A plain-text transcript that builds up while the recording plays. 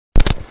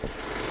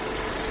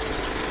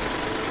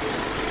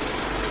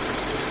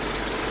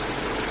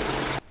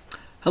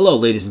Hello,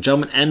 ladies and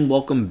gentlemen, and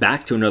welcome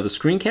back to another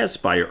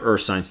screencast by your Earth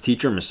Science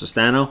teacher, Mr.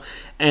 Stano.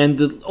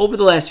 And over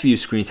the last few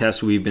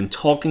screencasts, we've been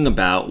talking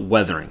about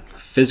weathering,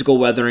 physical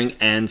weathering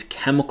and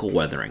chemical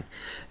weathering.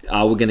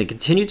 We're going to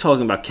continue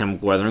talking about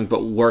chemical weathering,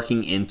 but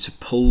working into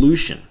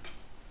pollution.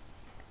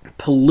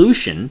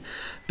 Pollution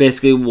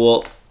basically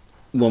will,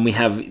 when we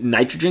have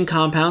nitrogen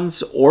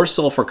compounds or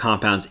sulfur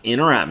compounds in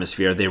our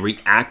atmosphere, they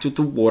react with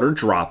the water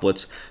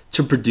droplets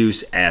to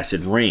produce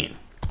acid rain.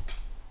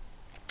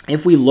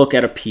 If we look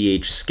at a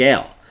pH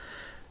scale,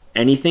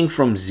 anything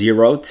from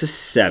 0 to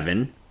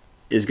 7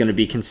 is going to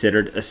be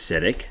considered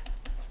acidic.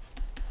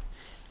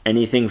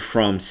 Anything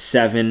from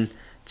 7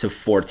 to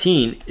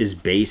 14 is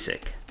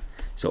basic.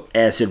 So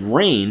acid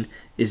rain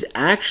is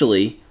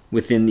actually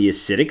within the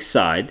acidic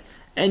side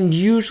and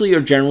usually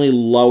or generally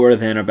lower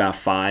than about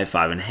 5,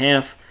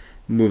 5.5,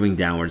 moving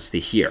downwards to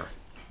here.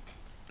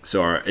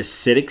 So our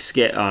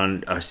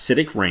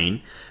acidic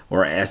rain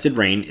or acid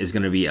rain is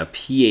going to be a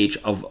pH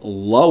of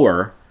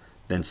lower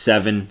than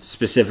 7,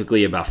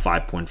 specifically about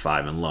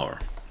 5.5 and lower.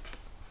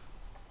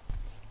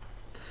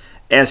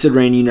 Acid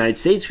rain in the United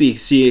States we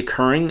see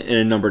occurring in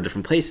a number of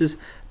different places,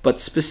 but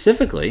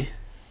specifically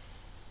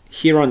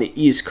here on the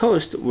East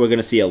Coast, we're going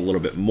to see a little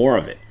bit more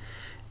of it.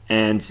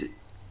 And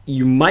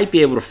you might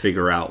be able to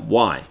figure out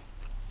why.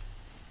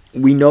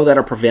 We know that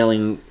our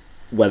prevailing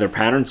weather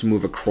patterns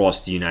move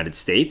across the United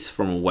States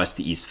from a west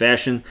to east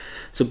fashion.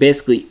 So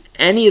basically,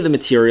 any of the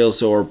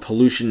materials or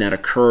pollution that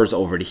occurs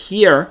over to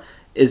here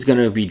is going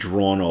to be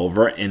drawn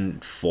over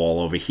and fall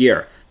over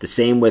here. The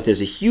same with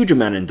there's a huge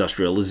amount of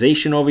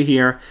industrialization over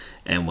here,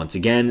 and once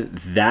again,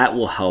 that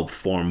will help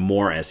form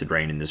more acid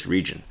rain in this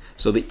region.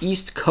 So the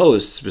East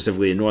Coast,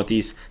 specifically the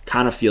Northeast,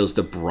 kind of feels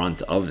the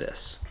brunt of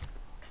this.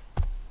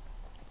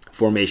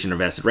 Formation of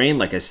acid rain,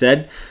 like I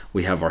said,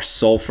 we have our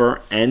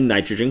sulfur and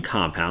nitrogen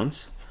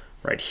compounds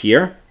right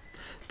here.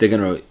 They're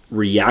going to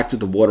react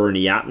with the water in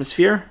the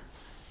atmosphere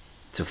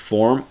to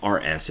form our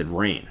acid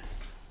rain.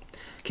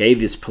 Okay,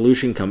 this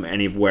pollution can come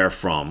anywhere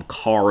from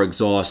car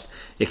exhaust.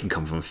 It can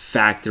come from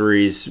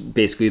factories,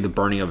 basically the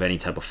burning of any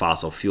type of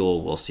fossil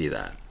fuel. We'll see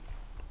that.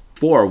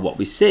 For what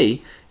we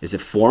see is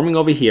it forming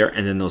over here,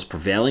 and then those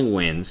prevailing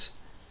winds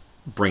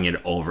bring it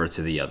over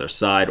to the other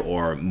side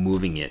or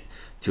moving it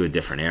to a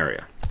different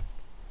area.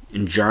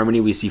 In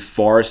Germany, we see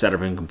forests that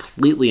have been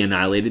completely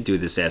annihilated due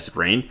to this acid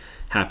rain.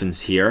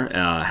 Happens here,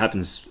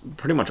 happens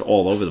pretty much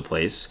all over the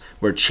place,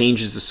 where it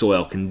changes the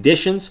soil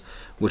conditions,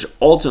 which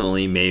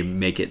ultimately may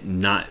make it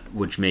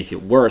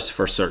worse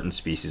for certain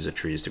species of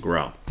trees to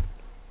grow.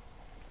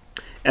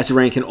 Acid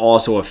rain can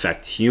also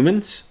affect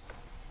humans.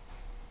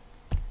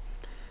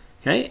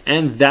 Okay,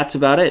 and that's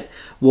about it.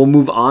 We'll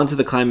move on to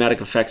the climatic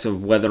effects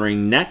of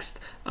weathering next.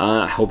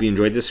 I hope you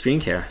enjoyed this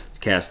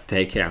screencast.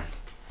 Take care.